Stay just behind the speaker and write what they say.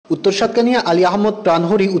উত্তর সাতকানিয়া আলী আহমদ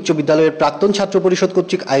প্রাণহরি উচ্চ বিদ্যালয়ের প্রাক্তন ছাত্র পরিষদ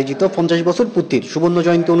কর্তৃক আয়োজিত 50 বছর পূর্তির সুবর্ণ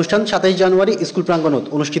জয়ন্তী অনুষ্ঠান 27 জানুয়ারি স্কুল প্রাঙ্গণত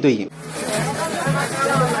অনুষ্ঠিত হয়েছে।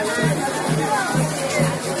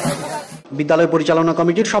 বিদ্যালয় পরিচালনা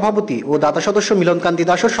কমিটির সভাপতি ও দাতা সদস্য মিলনকান্তি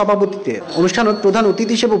দাসের সভাপতিত্বে অনুষ্ঠানত প্রধান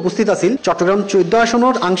অতিথি হিসেবে উপস্থিত আছেন চট্টগ্রাম 14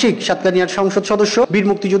 আসনের আংশিক সাতকানিয়ার সংসদ সদস্য বীর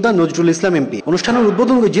মুক্তিযোদ্ধা নজরুল ইসলাম এমপি। অনুষ্ঠানের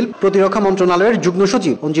উদ্বোধন করেছিলেন প্রতিরক্ষা মন্ত্রণালয়ের যুগ্ম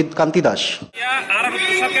সচিব অঞ্জিত কান্তি দাস।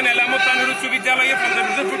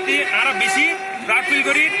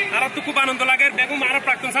 খুব আনন্দ লাগে বেগম আর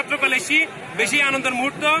প্রাক্তন ছাত্র কলেজী বেশি আনন্দের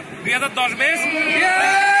মুহূর্ত 2010 বেশ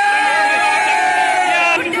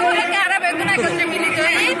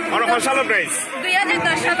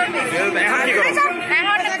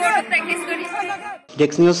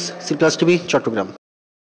desk news Cplus TV Chittagong.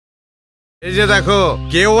 এই যে দেখো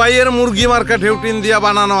কেওয়াই এর মুরগি মার্কা ঢেউটিন দিয়া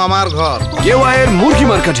বানানো আমার ঘর। কেওয়াই এর মুরগি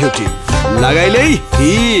মার্কা ঢেউটিন লাগাইলেই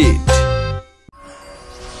হিট।